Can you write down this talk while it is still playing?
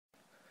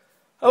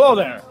Hello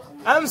there,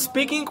 I'm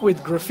speaking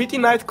with Graffiti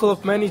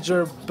nightclub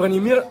manager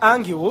Branimir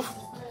Angielov.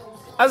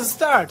 As a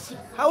start,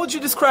 how would you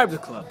describe the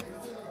club?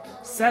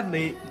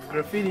 Sadly,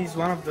 Graffiti is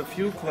one of the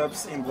few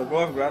clubs in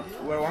Blagoevgrad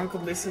where one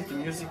could listen to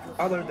music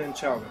other than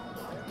Chauga.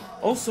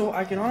 Also,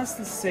 I can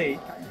honestly say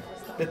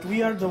that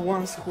we are the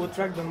ones who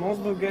attract the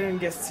most Bulgarian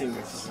guest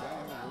singers.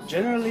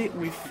 Generally,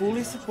 we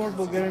fully support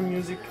Bulgarian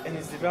music and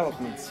its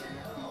developments.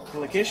 The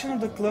location of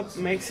the club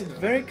makes it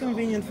very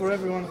convenient for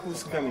everyone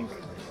who's coming.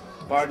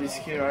 Parties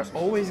here are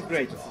always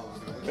great.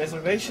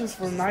 Reservations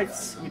for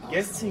nights with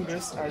guest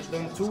singers are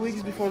done 2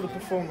 weeks before the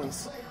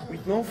performance,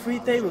 with no free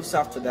tables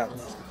after that.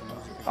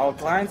 Our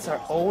clients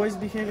are always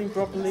behaving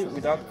properly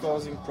without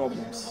causing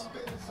problems.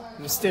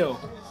 Still,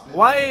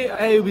 why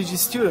AUBG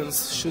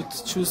students should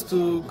choose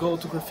to go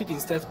to Graffiti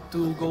instead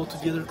to go to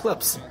the other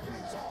clubs?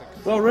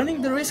 Well,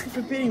 running the risk of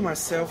repeating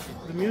myself,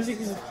 the music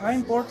is of high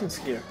importance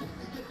here.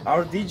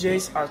 Our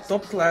DJs are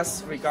top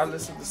class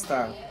regardless of the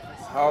style,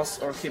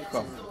 house or hip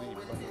hop.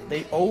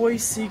 They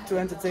always seek to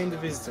entertain the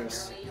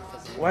visitors.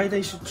 Why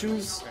they should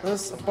choose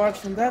us apart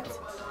from that?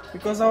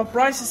 Because our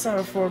prices are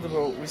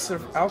affordable, we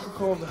serve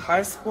alcohol of the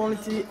highest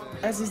quality,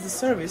 as is the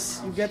service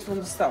you get from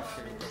the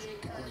staff.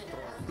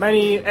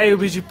 Many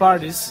AUBG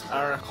parties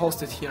are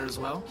hosted here as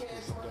well.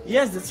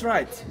 Yes, that's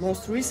right.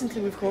 Most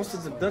recently we've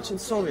hosted the Dutch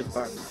and Soviet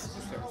parties.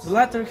 The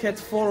latter had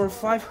 400 or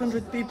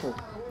 500 people.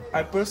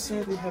 I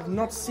personally have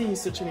not seen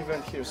such an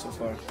event here so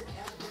far.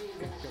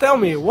 Tell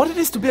me, what it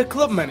is to be a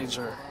club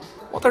manager?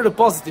 What are the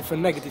positive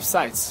and negative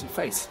sides you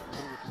face?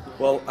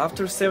 Well,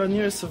 after 7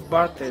 years of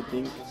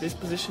bartending, this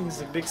position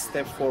is a big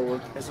step forward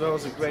as well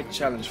as a great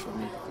challenge for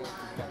me.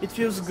 It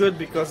feels good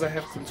because I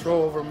have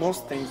control over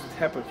most things that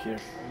happen here.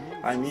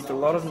 I meet a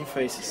lot of new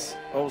faces.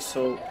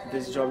 Also,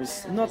 this job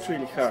is not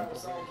really hard.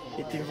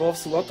 It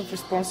involves a lot of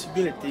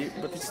responsibility,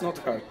 but it's not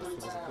hard.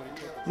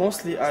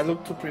 Mostly I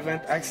look to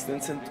prevent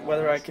accidents and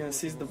whether I can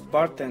assist the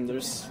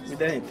bartenders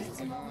with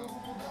anything.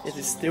 It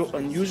is still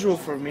unusual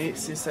for me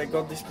since I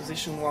got this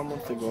position 1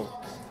 month ago.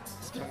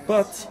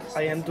 But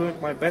I am doing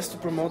my best to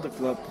promote the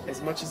club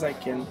as much as I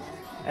can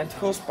and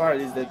host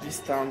parties that this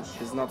town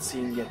has not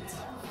seen yet.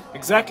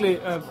 Exactly,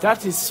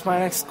 that is my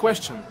next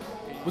question.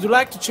 Would you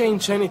like to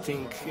change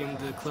anything in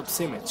the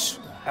club's image?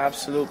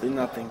 Absolutely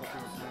nothing.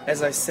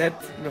 As I said,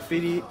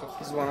 Graffiti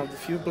is one of the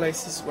few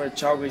places where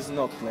Chauga is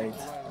not played.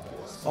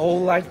 All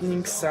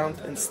lighting, sound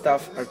and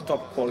stuff are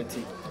top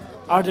quality.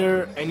 Are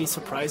there any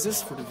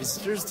surprises for the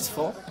visitors this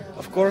fall?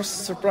 Of course,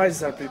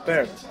 surprises are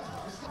prepared.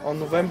 On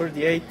November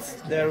the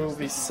 8th, there will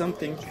be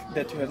something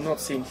that you have not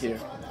seen here.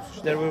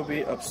 There will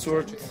be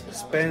Absurd,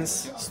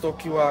 Spence,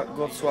 Stokiwa,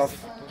 Godswav,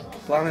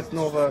 Planet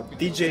Nova,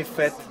 DJ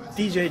Fett,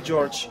 DJ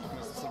George,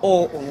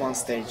 all on one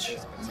stage.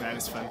 That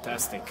is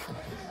fantastic.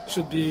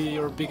 Should be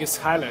your biggest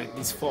highlight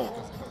this fall.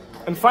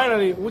 And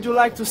finally, would you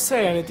like to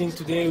say anything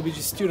to the AUBG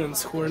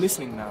students who are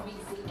listening now?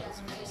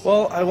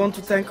 Well, I want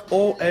to thank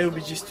all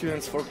AUBG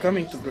students for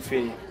coming to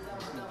Graffiti.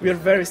 We are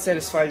very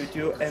satisfied with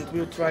you and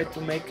we'll try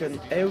to make an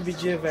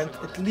AUBG event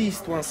at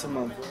least once a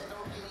month.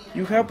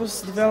 You help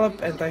us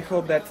develop and I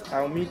hope that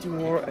I'll meet you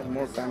more and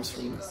more times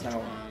from now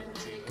on.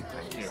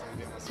 Thank you.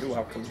 You're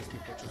welcome.